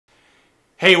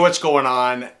Hey, what's going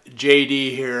on?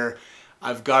 JD here.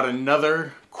 I've got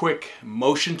another quick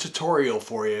motion tutorial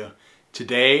for you.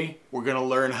 Today, we're going to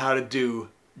learn how to do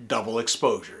double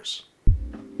exposures.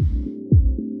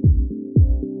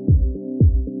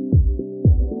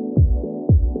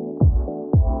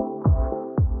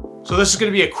 So this is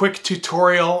going to be a quick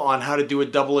tutorial on how to do a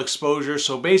double exposure.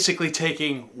 So basically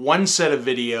taking one set of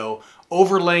video,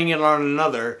 overlaying it on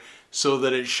another so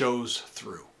that it shows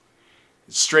through.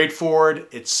 It's straightforward,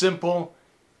 it's simple,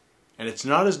 and it's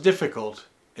not as difficult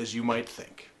as you might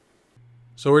think.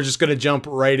 So we're just going to jump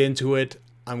right into it.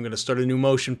 I'm going to start a new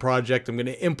motion project. I'm going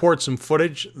to import some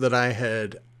footage that I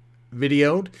had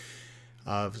videoed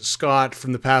of Scott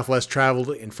from The Path Less Traveled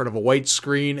in front of a white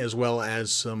screen, as well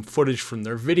as some footage from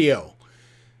their video.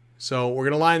 So we're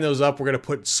going to line those up. We're going to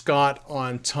put Scott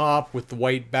on top with the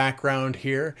white background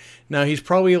here. Now he's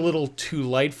probably a little too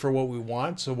light for what we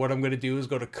want. So what I'm going to do is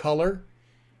go to Color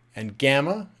and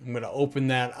Gamma. I'm going to open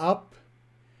that up.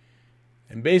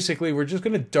 And basically we're just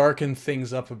going to darken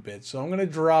things up a bit. So I'm going to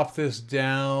drop this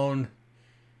down.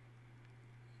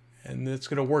 And it's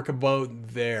going to work about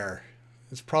there.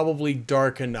 It's probably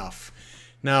dark enough.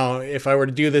 Now, if I were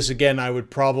to do this again, I would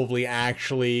probably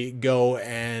actually go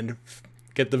and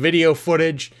get the video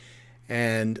footage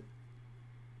and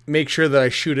make sure that I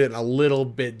shoot it a little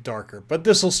bit darker. But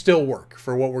this will still work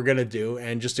for what we're going to do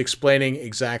and just explaining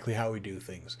exactly how we do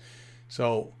things.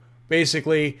 So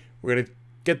basically, we're going to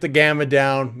get the gamma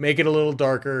down, make it a little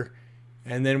darker,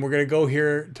 and then we're going to go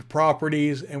here to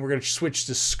properties and we're going to switch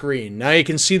to screen. Now you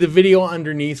can see the video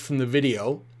underneath from the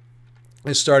video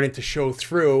is starting to show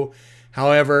through.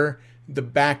 However, the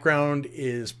background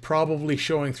is probably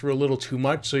showing through a little too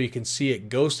much, so you can see it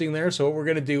ghosting there. So what we're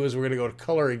going to do is we're going to go to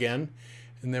color again,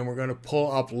 and then we're going to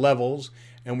pull up levels,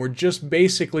 and we're just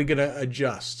basically going to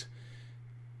adjust.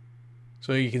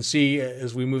 So you can see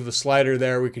as we move the slider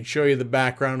there, we can show you the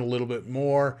background a little bit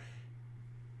more.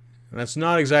 And that's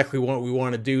not exactly what we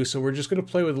want to do, so we're just going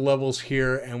to play with levels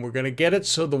here, and we're going to get it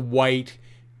so the white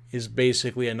is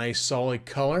basically a nice solid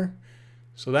color.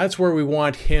 So that's where we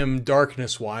want him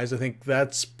darkness-wise. I think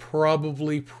that's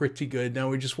probably pretty good. Now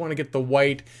we just want to get the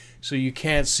white so you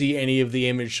can't see any of the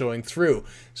image showing through.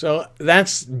 So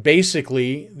that's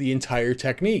basically the entire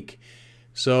technique.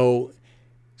 So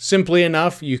simply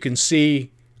enough, you can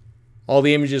see all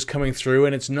the images coming through,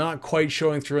 and it's not quite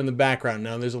showing through in the background.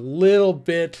 Now there's a little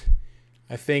bit,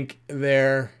 I think,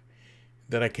 there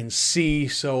that I can see.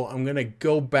 So I'm going to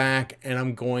go back and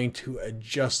I'm going to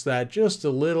adjust that just a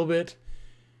little bit.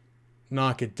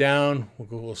 Knock it down.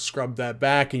 We'll scrub that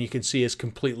back, and you can see it's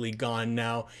completely gone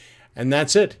now. And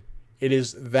that's it. It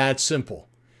is that simple.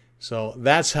 So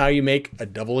that's how you make a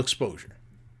double exposure.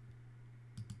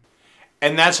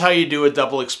 And that's how you do a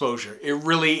double exposure. It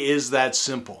really is that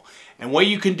simple. And what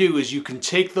you can do is you can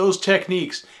take those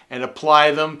techniques and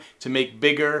apply them to make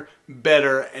bigger,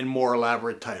 better, and more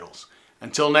elaborate titles.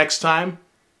 Until next time,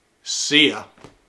 see ya.